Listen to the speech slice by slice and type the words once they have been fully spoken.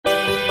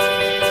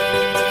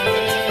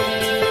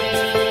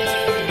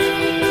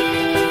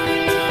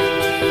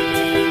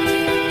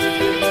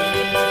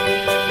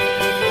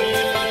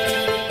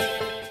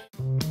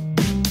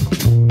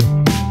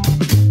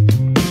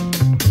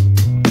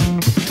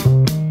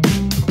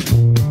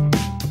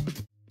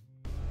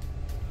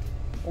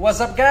What's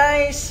up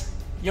guys?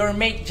 Your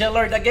mate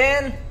Jlord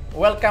again.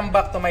 Welcome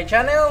back to my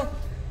channel.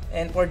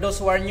 And for those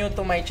who are new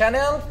to my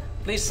channel,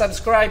 please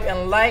subscribe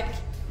and like.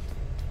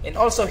 And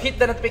also hit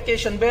the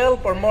notification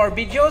bell for more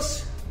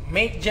videos.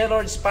 Mate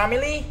Jlord's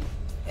family.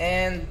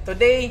 And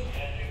today,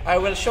 I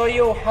will show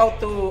you how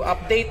to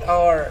update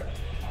our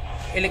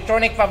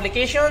electronic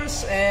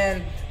publications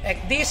and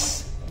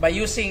ECDIS by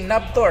using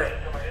Navtor.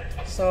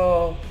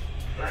 So,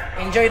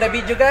 enjoy the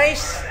video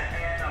guys.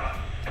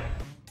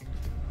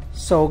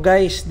 So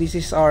guys, this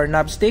is our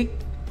nav stick,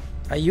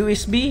 a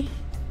USB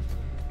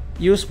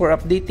used for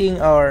updating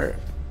our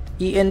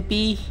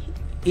ENP,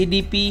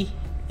 ADP,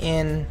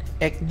 and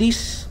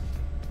ECDIS.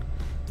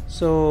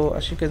 So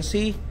as you can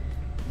see,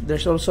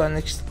 there's also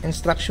an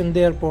instruction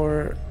there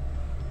for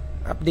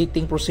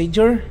updating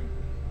procedure.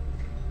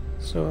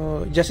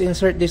 So just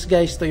insert this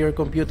guys to your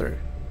computer.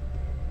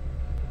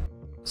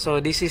 So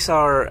this is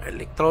our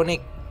electronic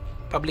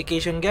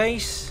publication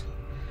guys,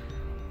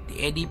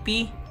 the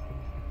ADP,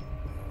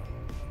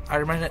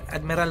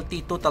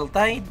 Admiralty Total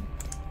Tide,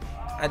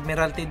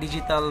 Admiralty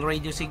Digital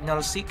Radio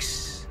Signal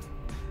 6,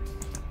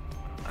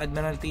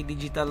 Admiralty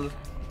Digital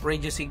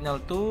Radio Signal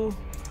 2,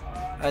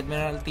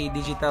 Admiralty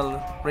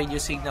Digital Radio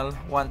Signal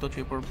 1, 2,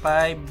 3, 4,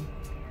 5,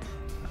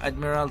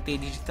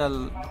 Admiralty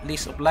Digital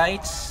List of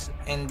Lights,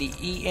 and the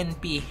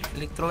ENP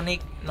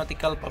Electronic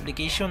Nautical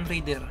Publication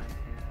Reader.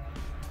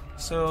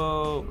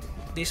 So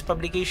this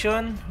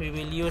publication we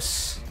will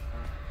use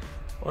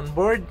on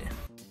board.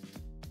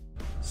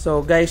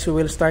 So guys, we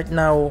will start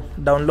now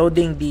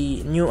downloading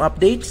the new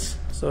updates.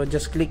 So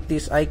just click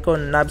this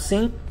icon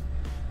NavSync,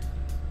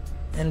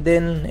 and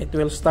then it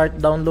will start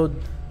download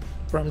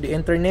from the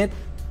internet,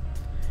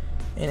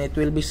 and it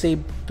will be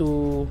saved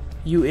to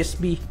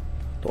USB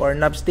to our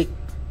nav stick.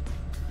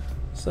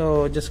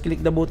 So just click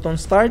the button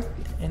start,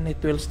 and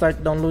it will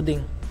start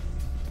downloading.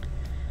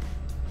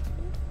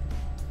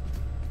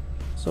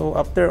 So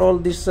after all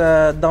this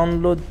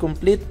download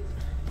complete,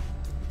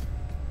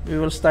 we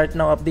will start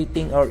now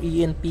updating our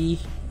ENP,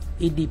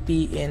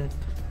 ADP, and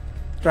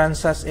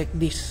Transas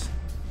ECDIS.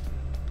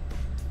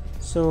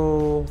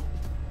 So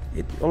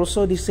it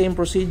also the same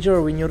procedure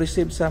when you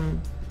receive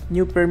some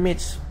new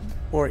permits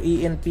for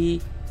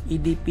ENP,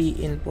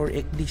 ADP, and for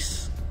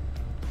ECDIS.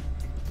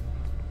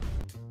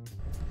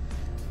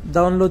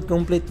 Download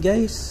complete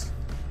guys.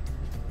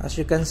 As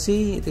you can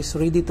see, it is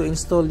ready to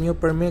install new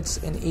permits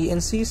and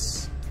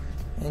ENCs,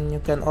 and you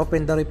can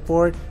open the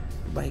report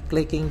by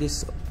clicking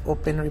this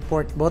open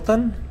report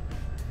button,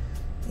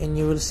 and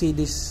you will see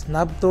this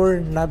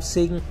Navtor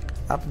NavSync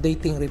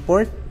updating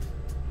report.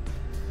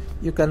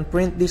 You can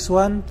print this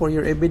one for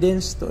your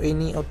evidence to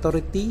any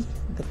authority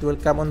that will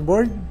come on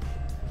board,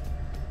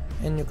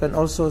 and you can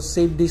also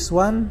save this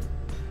one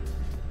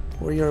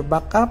for your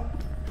backup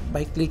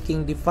by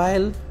clicking the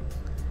file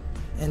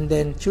and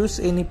then choose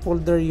any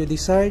folder you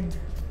desired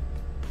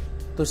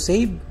to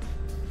save.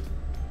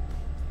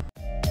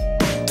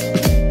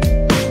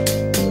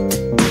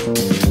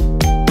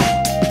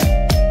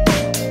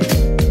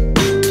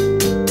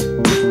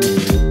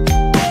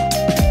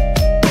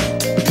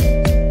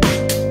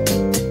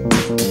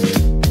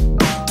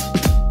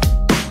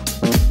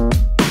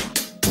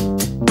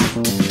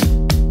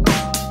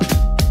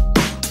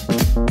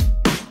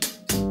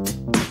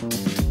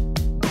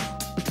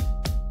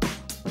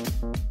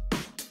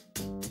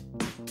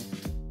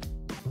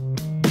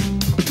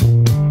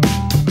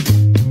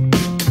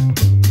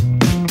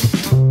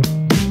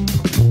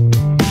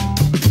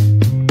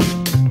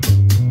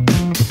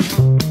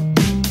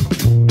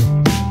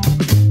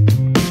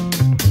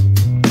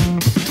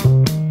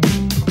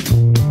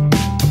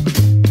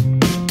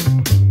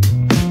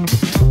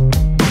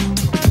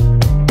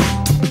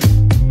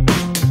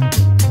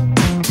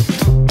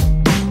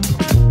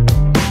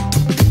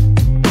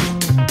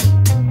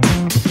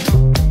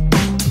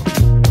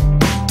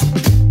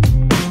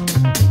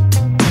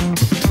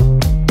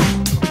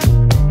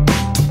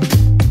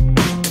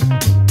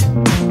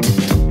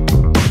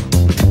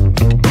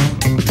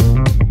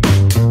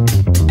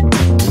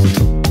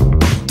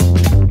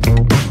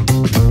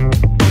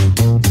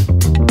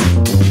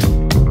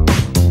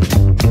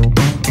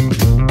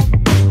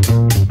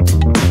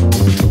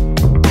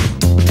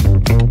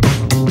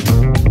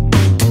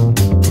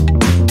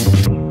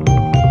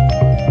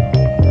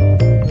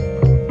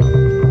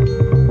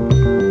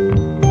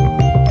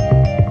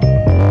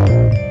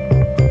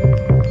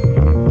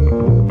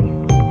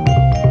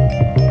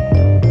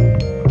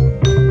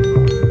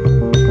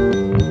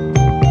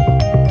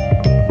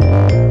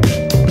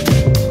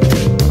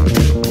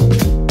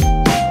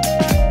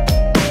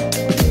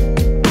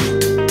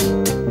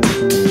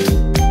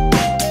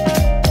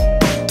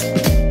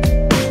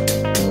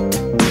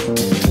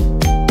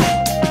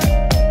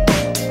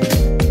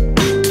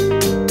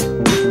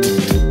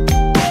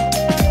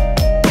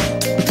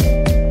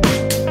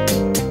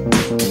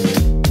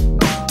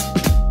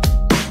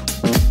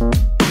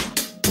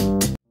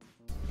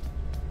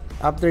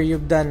 After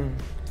you've done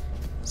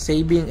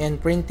saving and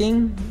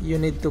printing, you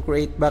need to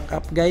create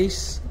backup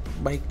guys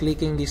by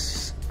clicking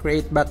this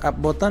create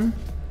backup button,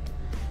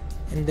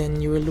 and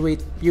then you will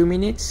wait few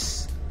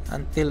minutes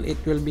until it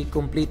will be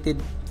completed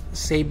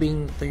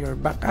saving to your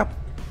backup.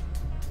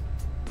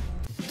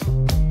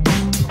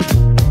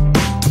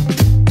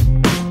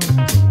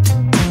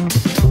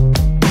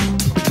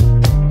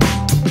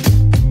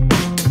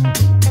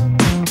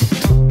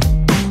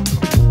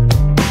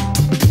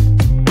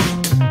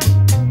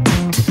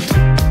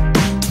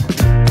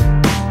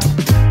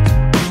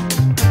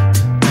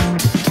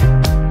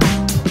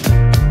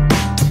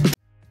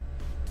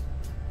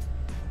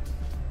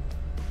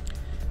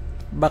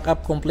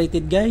 Backup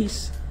completed,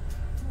 guys.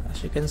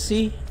 As you can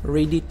see,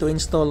 ready to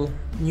install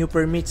new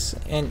permits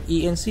and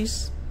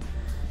ENCs.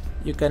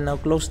 You can now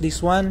close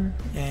this one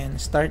and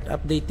start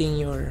updating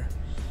your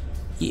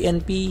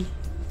ENP,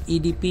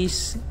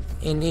 ADPs,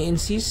 and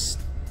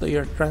ENCs to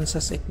your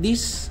Transas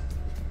ECDIS.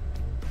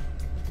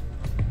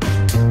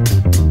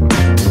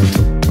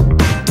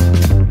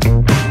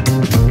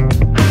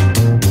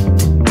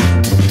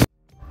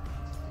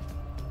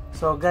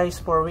 So guys,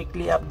 for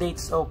weekly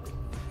updates of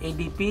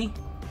ADP,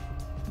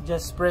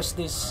 just press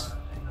this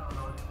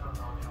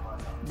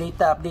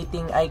data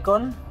updating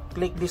icon,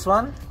 click this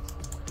one,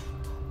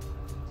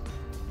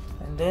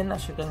 and then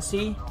as you can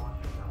see,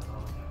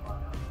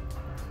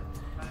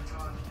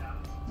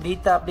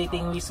 data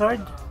updating wizard.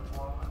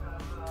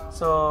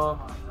 So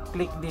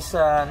click this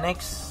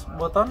next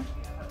button,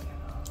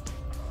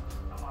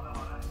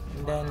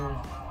 and then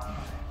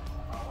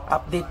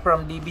update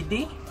from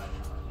DVD,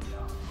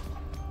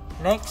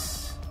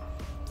 next,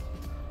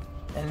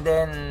 and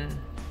then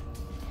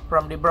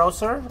from the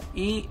browser,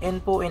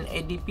 info and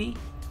ADP,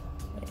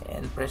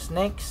 and press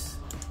next.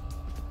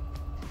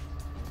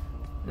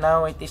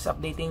 Now it is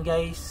updating,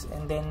 guys,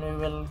 and then we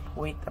will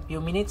wait a few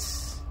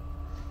minutes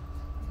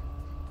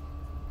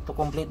to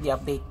complete the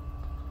update.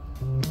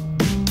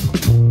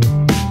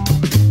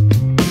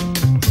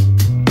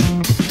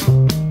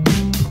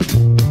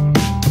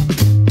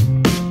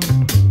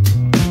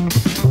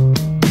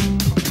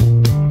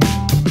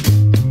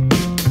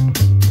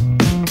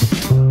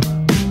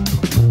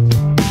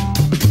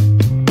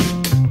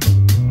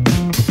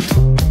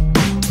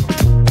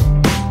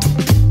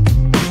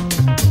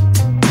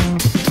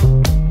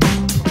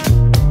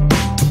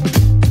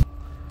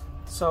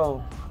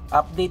 So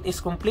update is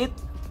complete.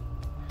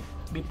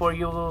 Before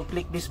you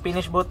click this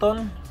finish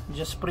button,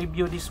 just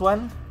preview this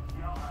one,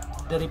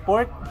 the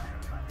report.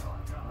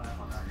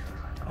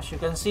 As you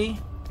can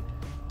see,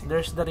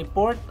 there's the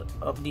report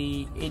of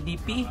the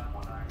ADP,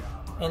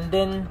 and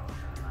then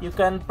you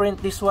can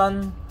print this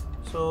one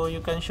so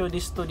you can show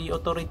this to the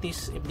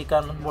authorities if they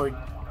come on board.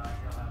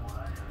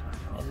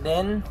 And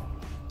then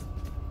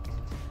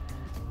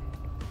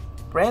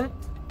print.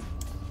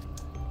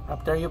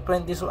 After you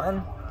print this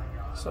one,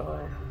 so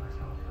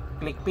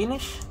click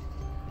finish,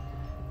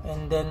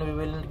 and then we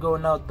will go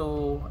now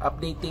to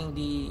updating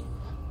the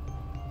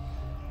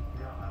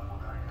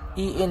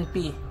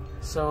ENP.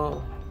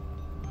 So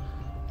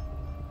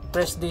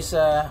press this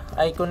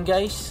icon,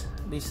 guys,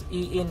 this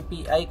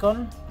ENP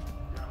icon,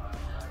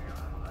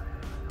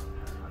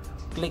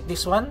 click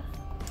this one,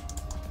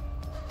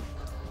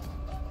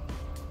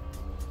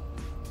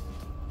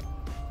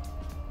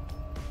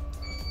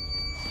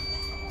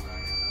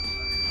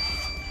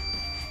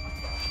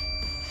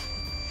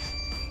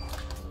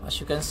 as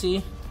you can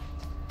see,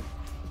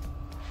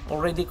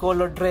 already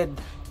colored red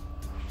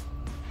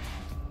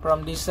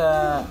from this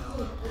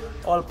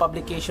all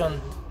publication.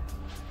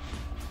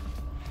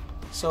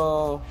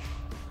 So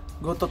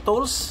go to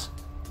tools,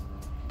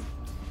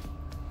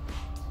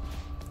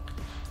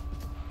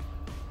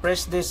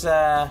 press this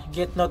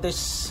get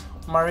notice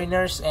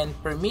mariners and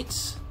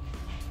permits,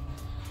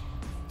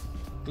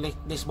 click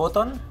this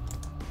button,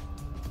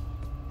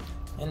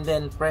 and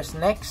then press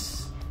next.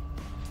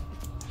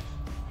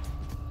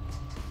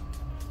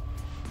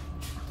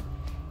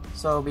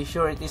 So be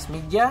sure it is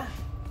media,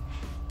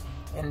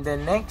 and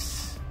then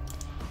next,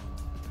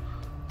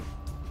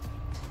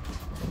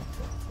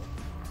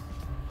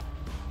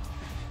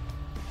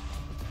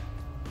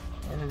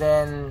 and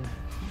then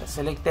the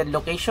selected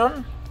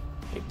location.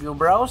 If you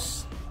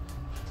browse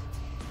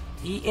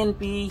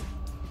ENP,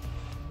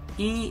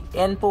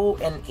 info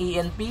and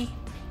ENP,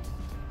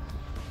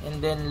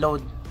 and then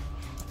load.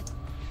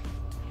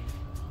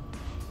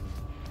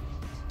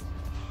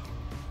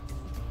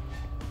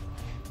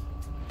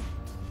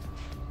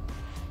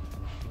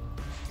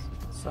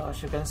 So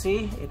as you can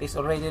see, it is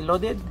already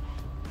loaded,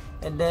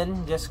 and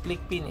then just click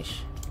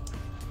finish.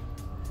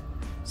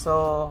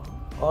 So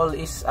all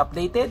is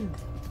updated.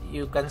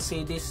 You can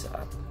see this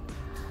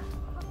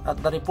at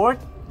the report.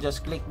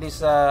 Just click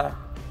this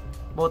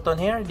button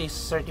here, this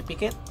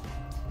certificate,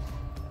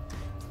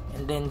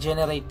 and then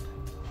generate.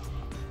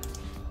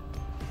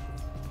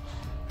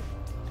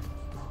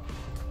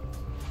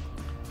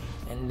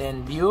 And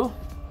then view.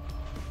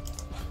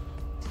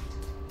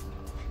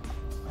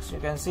 As you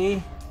can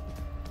see,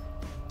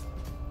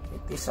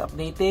 is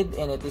updated,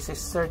 and it is a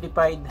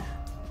certified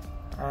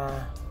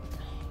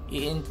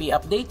ENP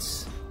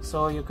updates.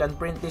 So you can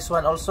print this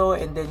one also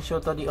and then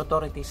show to the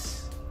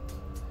authorities.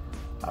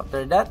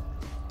 After that,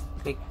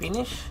 click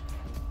finish,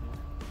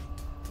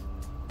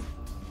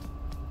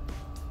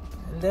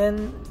 And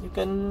then you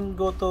can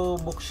go to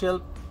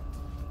bookshelf.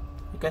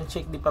 You can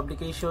check the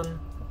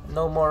publication.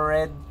 No more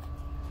red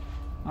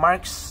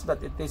marks,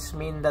 that it is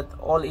mean that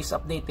all is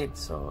updated.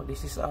 So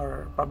this is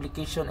our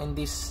publication in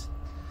this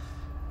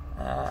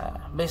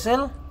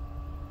vessel.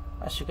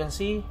 As you can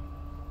see,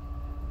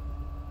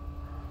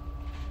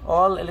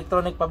 all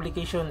electronic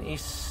publication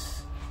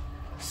is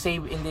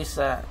saved in this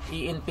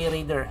ENP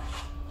reader.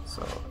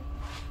 So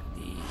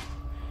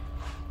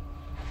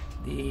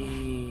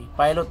the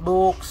pilot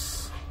books,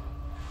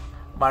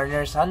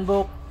 mariner's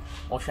handbook,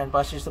 ocean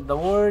passengers of the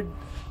world,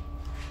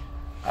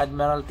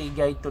 admiralty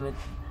guide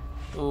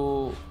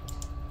to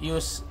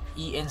use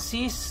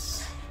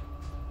ENCs.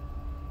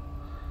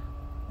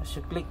 As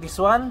you click this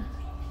one,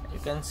 you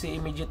can see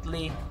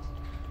immediately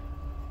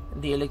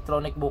the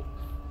electronic book.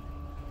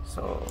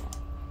 So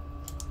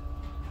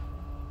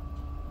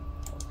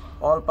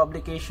all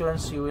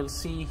publications you will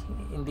see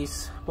in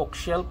this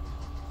bookshelf,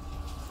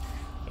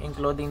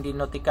 including the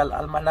nautical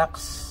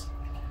almanacs,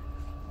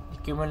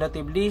 the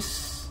cumulative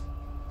list,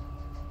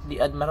 the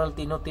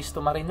admiralty notice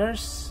to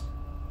mariners,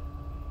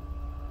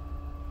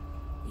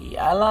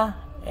 IALA,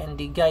 and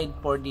the guide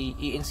for the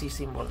ENC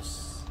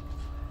symbols.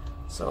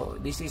 So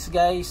this is,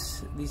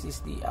 guys, this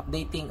is the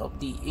updating of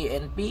the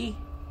ENP.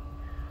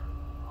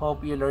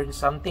 Hope you learned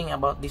something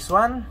about this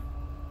one.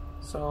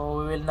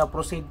 So we will now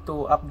proceed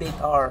to update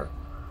our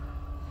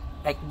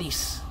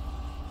ECDIS.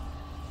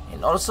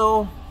 And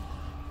also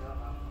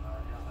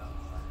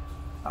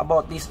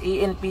about this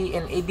ENP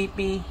and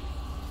ADP,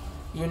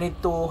 you need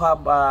to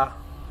have a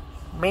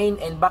main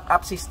and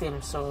backup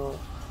system. So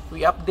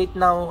we update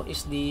now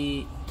is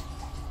the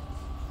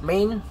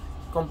main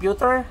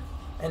computer,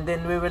 and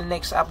then we will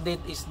next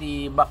update is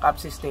the backup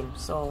system.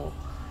 So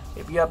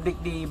if you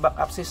update the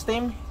backup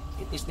system,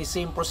 it is the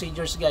same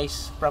procedures,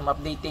 guys, from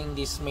updating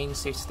this main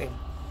system.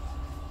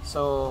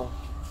 So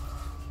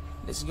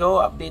let's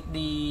go update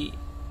the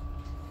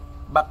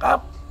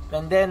backup,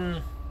 and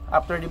then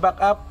after the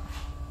backup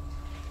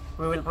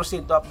we will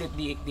proceed to update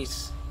the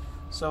ECDIS.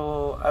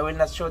 So I will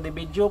not show the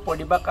video for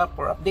the backup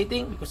or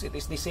updating because it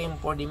is the same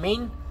for the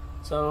main.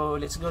 So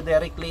let's go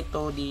directly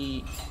to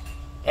the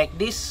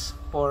ECDIS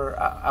for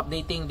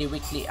updating the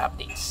weekly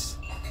updates.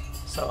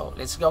 So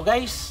let's go,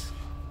 guys.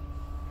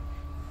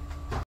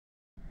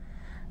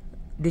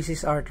 This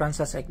is our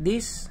Transas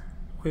ECDIS.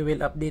 We will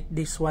update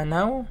this one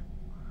now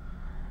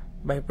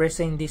by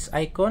pressing this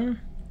icon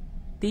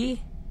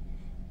T,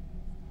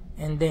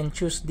 and then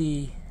choose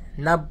the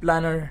nav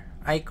planner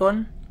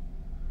icon.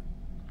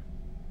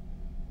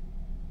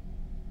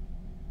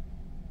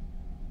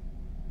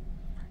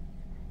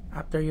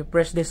 After you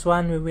press this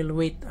one, we will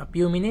wait a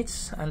few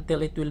minutes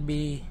until it will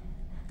be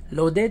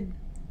loaded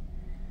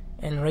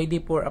and ready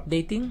for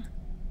updating.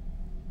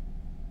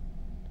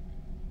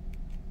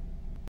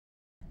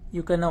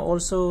 You can now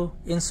also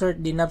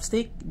insert the nav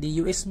stick, the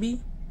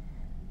USB,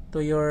 to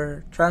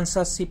your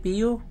Transas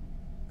CPU,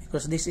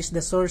 because this is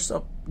the source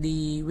of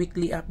the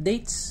weekly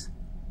updates.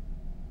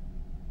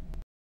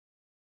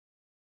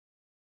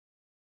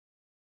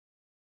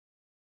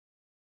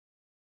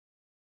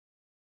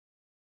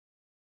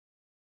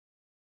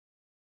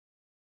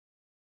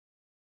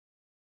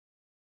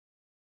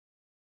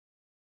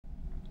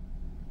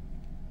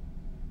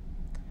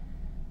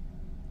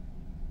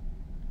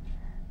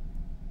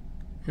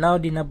 Now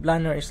the nav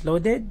planner is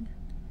loaded.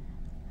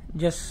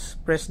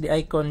 Just press the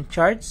icon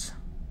charts,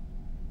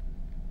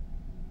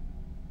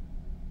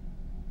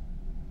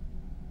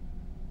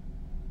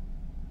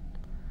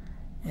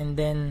 and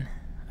then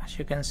as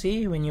you can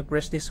see, when you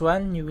press this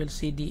one, you will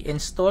see the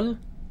install.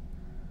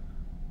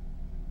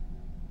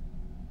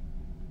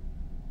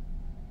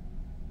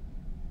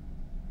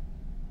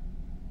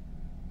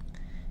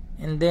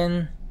 And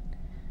then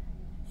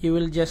you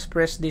will just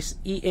press this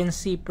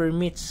ENC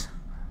permits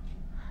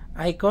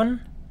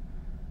icon,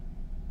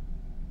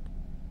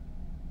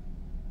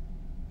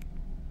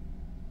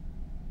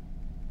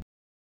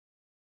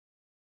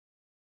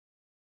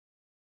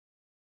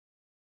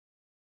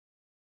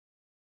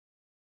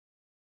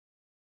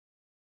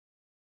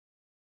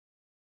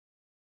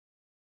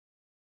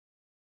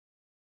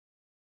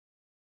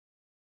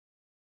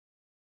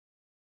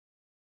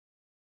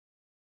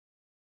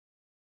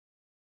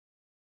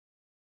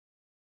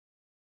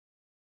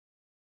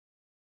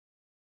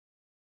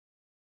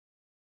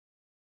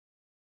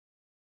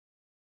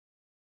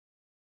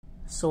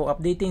 So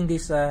updating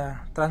this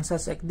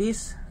Transas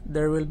ECDIS,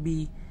 there will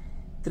be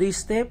 3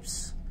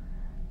 steps.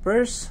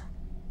 First,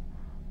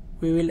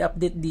 we will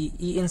update the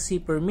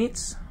ENC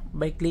permits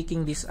by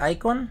clicking this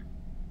icon.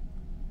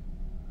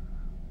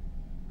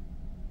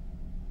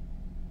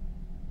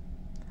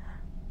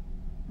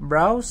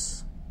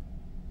 Browse.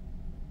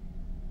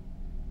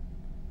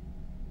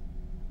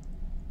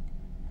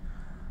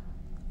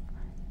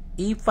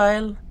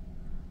 E-file,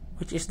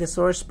 which is the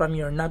source from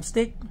your nav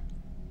stick.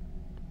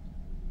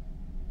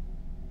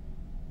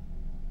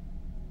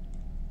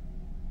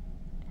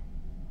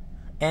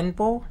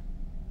 Info.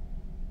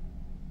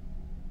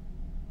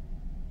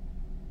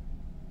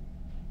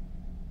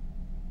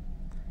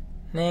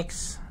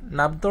 Next,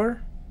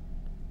 Navtor.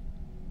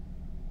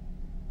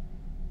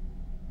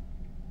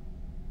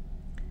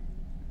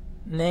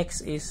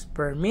 Next is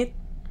permit.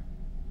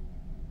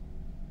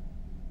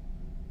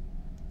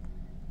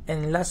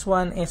 And last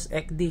one is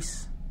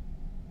ECDIS.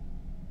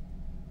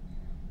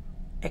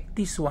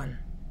 ECDIS one.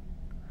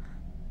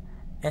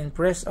 And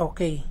press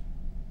OK.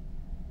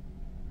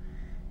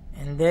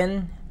 And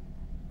then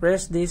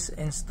press this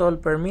install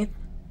permit.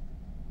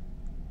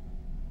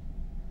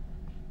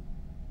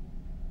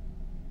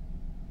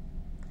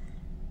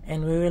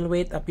 And we will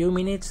wait a few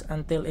minutes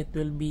until it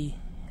will be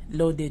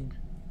loaded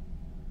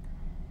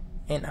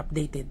and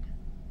updated.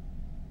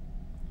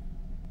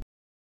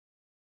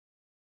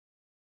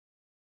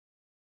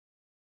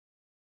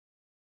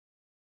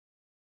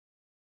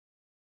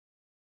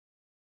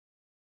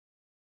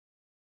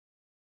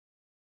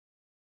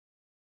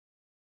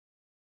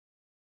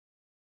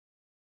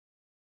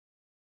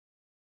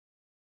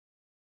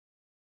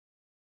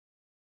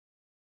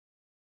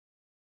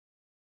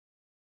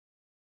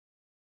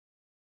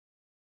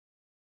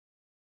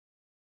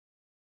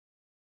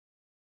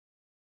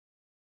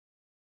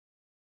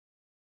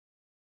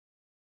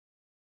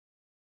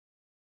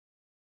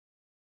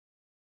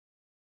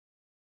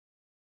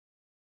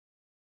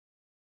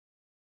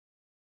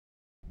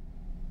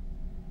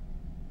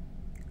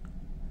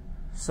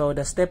 So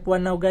the step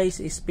 1 now guys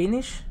is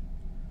finished.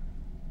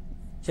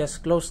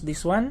 Just close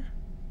this one,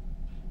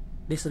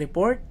 this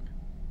report.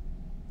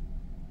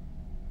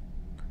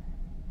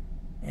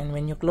 And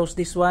when you close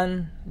this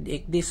one,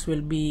 this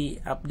will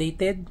be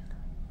updated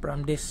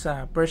from this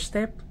first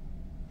step.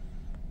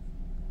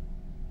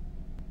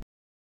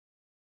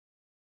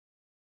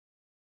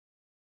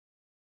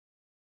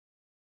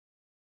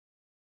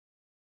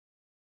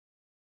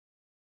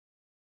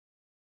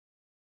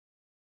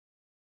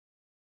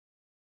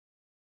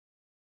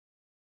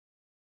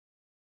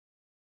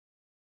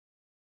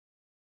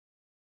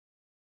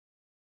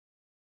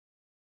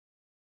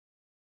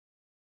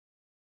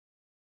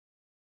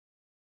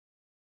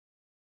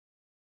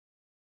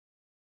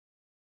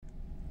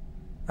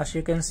 As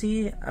you can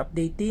see,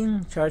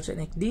 updating, charge and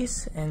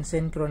ECDIS, and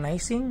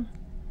synchronizing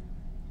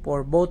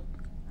for both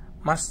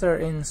master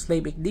and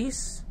slave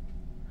ECDIS.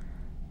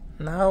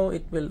 Now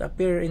it will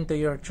appear into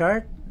your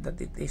chart that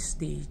it is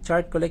the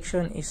chart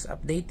collection is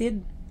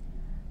updated,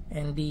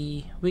 and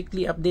the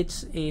weekly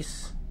updates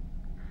is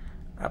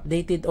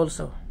updated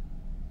also.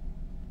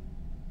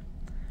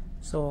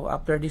 So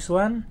after this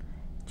one,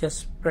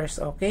 just press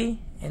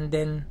OK, and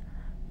then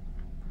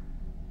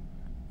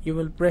you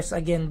will press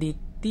again the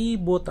T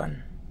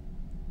button.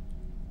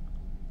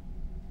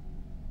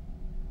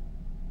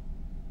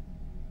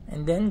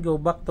 And then go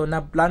back to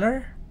Nav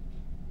Planner.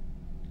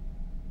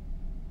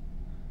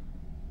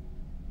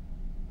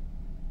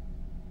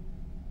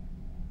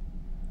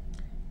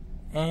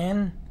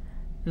 And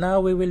now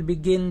we will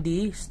begin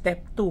the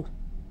step 2,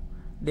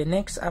 the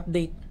next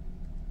update.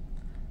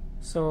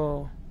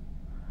 So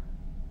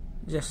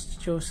just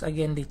choose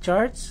again the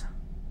charts.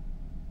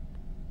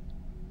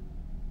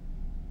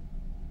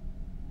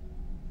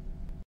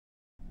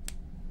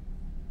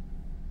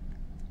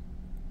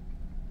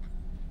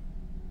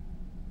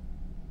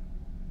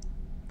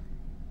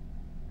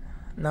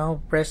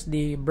 Now press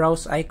the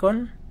browse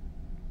icon.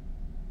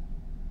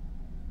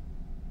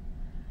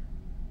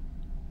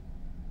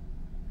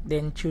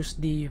 Then choose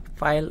the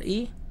file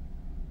E,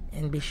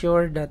 and be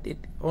sure that it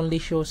only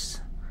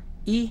shows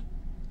E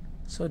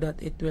so that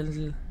it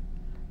will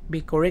be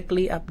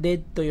correctly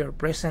updated to your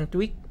present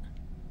week.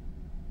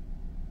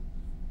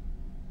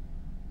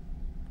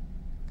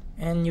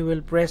 And you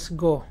will press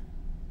go.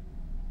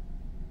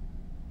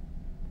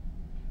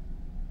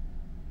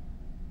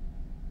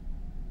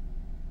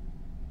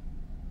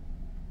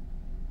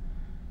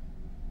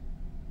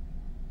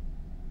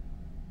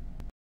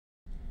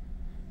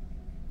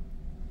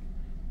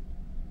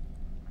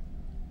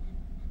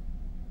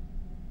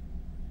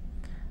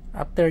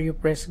 After you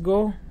press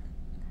go,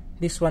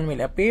 this one will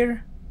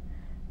appear,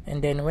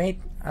 and then wait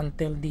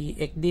until the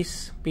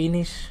ECDIS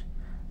finish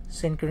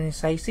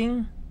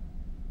synchronizing.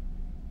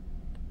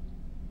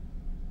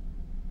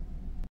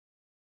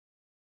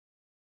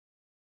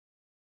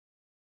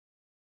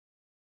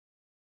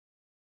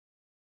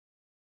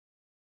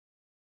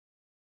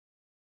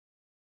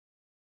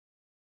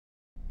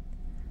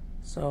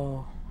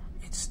 So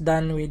it's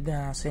done with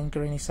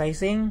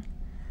synchronizing.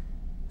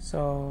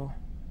 So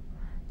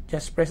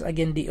just press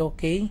again the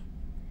OK,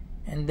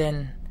 and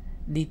then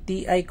the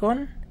T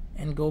icon,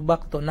 and go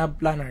back to Nav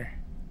Planner.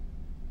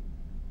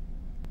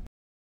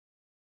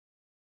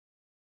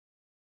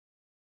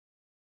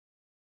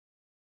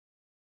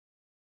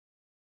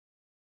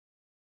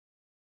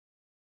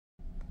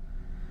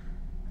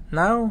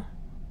 Now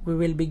we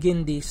will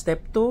begin the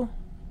step 2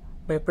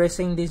 by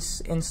pressing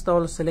this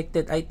install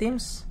selected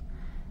items,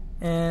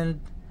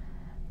 and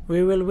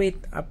we will wait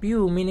a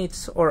few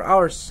minutes or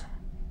hours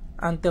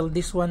until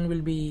this one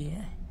will be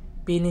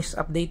finished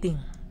updating.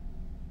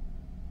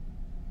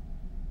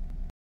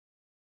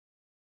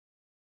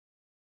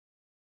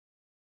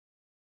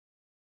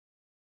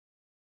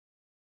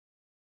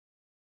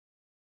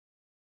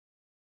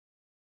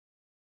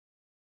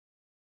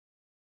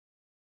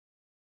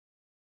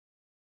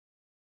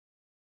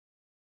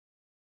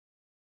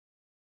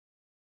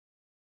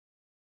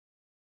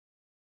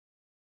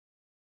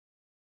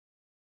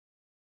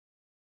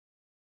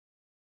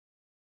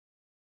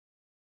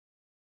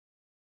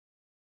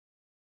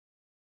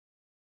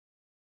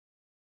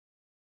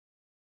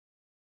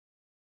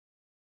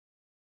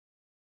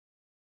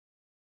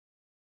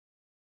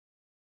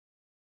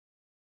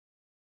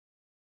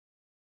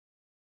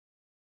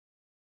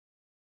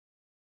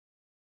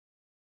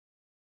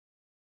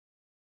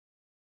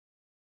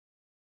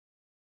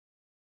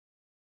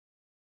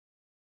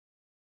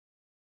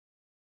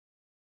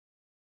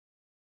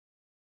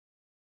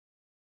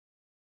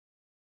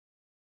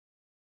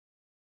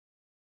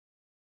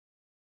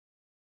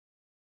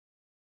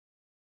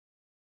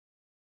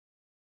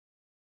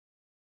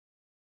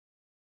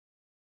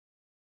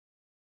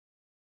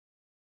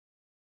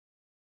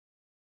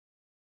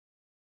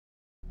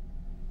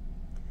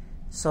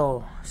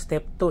 So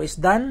step 2 is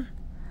done.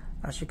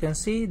 As you can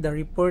see, the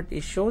report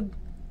is showed,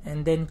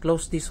 and then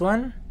close this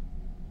one.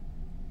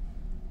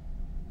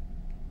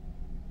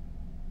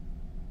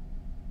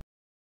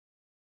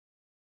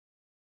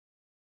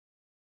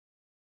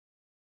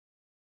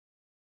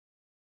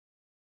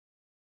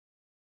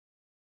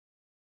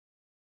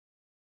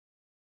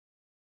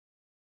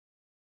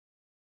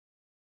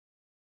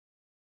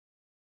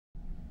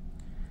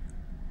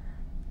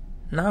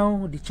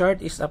 Now the chart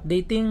is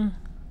updating,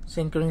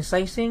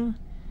 synchronizing,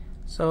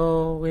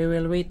 so we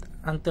will wait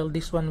until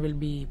this one will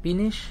be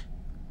finished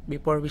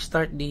before we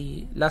start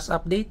the last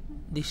update,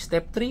 the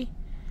step 3,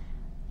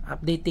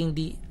 updating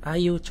the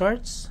IO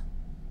charts.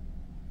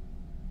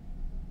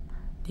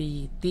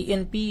 The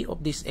TNP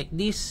of this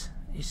ECDIS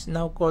is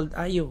now called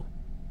IO.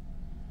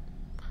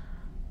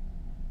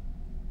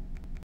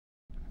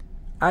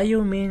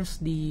 IO means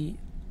the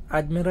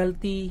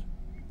Admiralty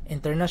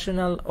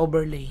International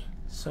Overlay.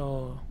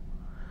 So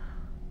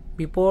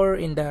before,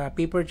 in the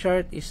paper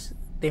chart is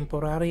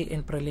temporary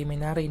and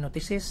preliminary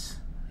notices.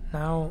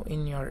 Now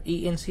in your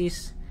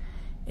ENCs,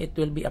 it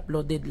will be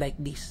uploaded like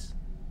this.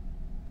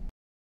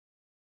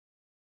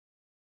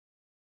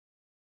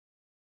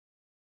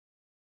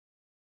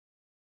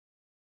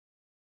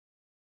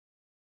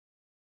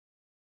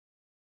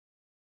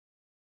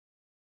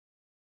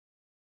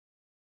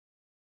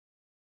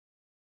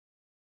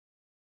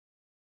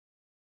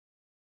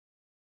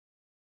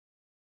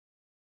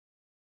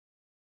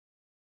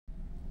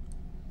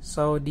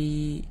 So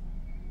the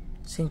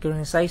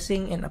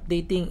synchronizing and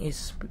updating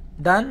is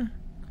done.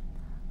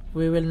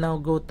 We will now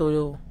go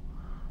to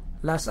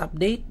last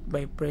update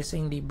by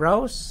pressing the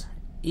browse,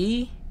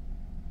 info,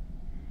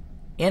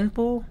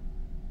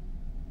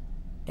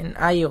 and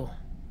IO.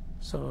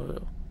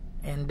 So,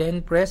 and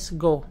then press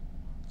go.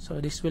 So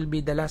this will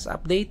be the last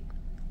update.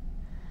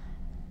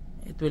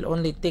 It will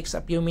only takes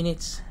a few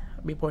minutes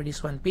before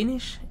this one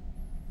finish,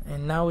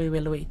 and now we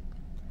will wait.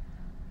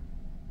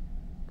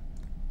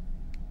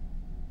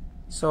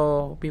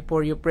 So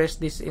before you press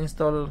this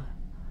install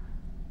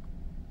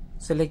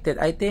selected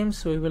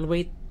items, we will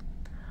wait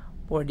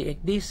for the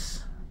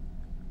ECDIS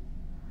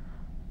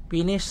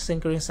finish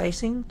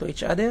synchronizing to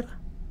each other.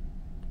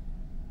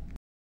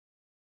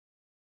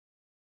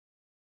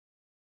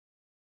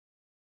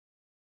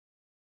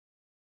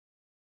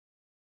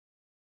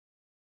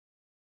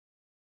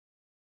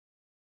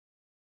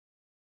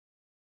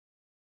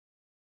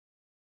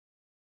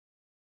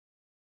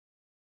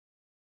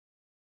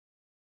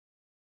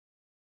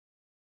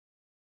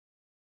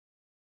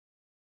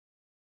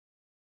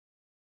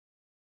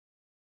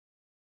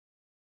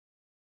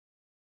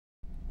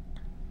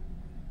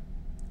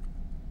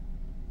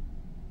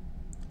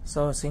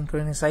 So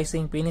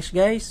synchronizing finish,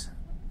 guys.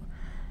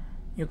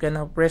 You can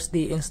now press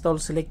the install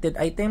selected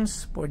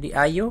items for the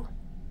IO,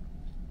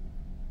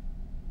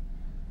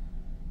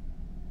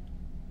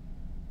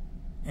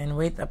 and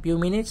wait a few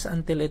minutes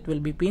until it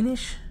will be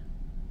finished.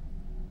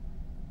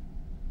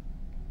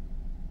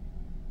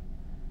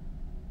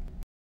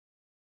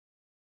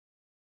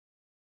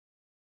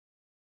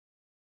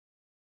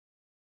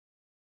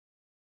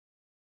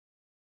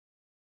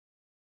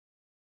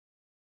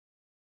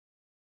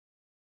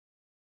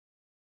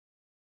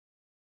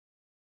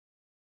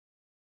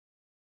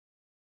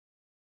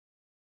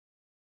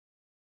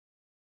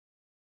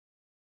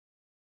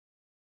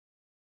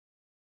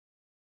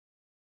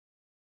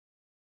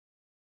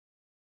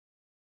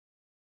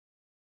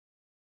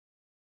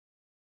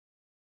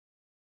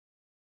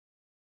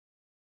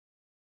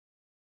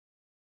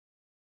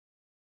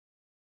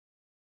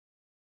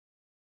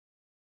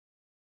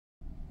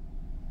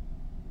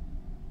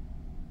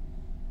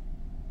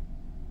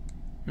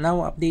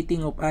 Now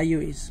updating of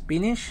IO is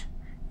finished.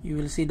 You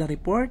will see the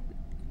report.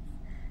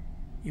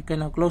 You can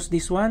now close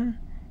this one,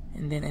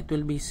 and then it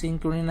will be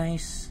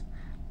synchronized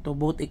to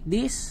both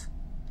ECDIS,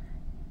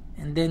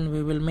 and then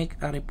we will make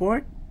a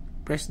report.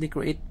 Press the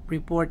create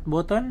report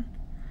button,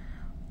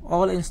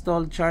 all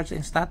installed charts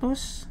and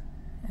status,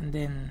 and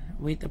then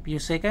wait a few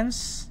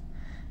seconds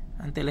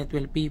until it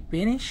will be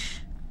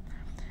finished.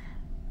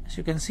 As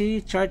you can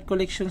see, chart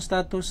collection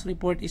status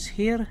report is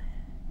here.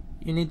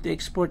 You need to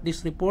export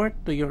this report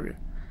to your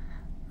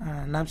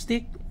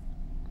navstick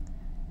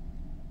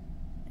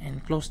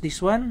and close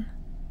this one.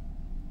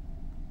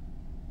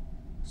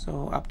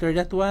 So after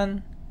that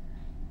one,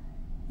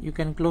 you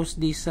can close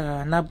this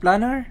nav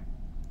planner,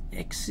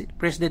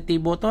 press the T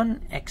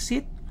button,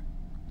 exit.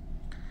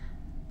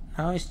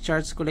 Now is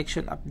charts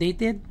collection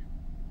updated.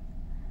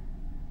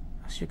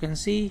 As you can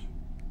see,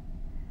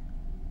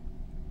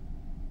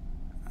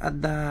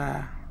 at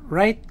the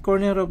right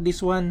corner of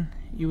this one,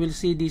 you will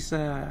see this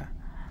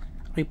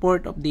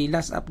report of the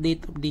last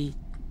update of the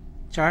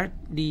chart,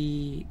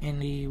 and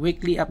the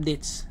weekly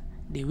updates,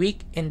 the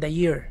week and the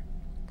year.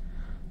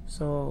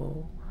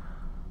 So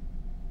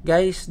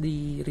guys,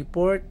 the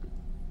report,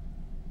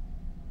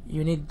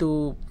 you need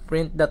to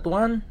print that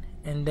one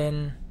and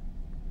then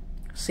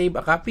save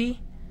a copy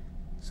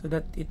so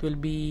that it will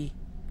be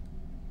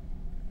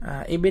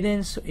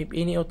evidence if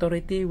any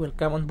authority will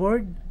come on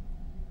board.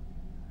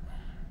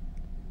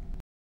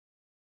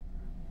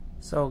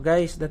 So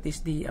guys, that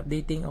is the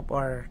updating of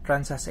our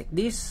Transas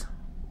ECDIS.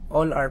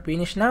 All are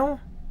finished now.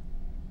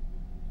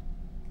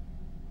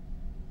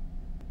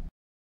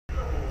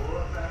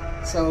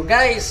 So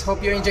guys,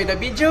 hope you enjoyed the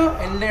video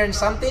and learned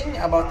something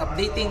about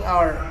updating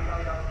our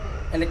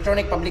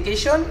electronic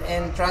publication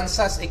and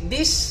Transas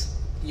ECDIS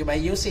by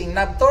using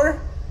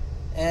Navtor.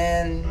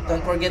 And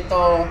don't forget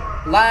to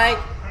like,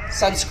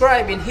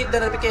 subscribe, and hit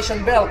the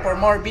notification bell for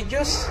more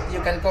videos.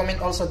 You can comment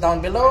also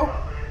down below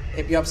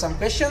if you have some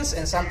questions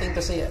and something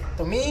to say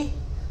to me.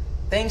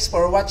 Thanks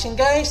for watching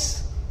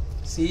guys.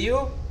 See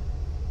you.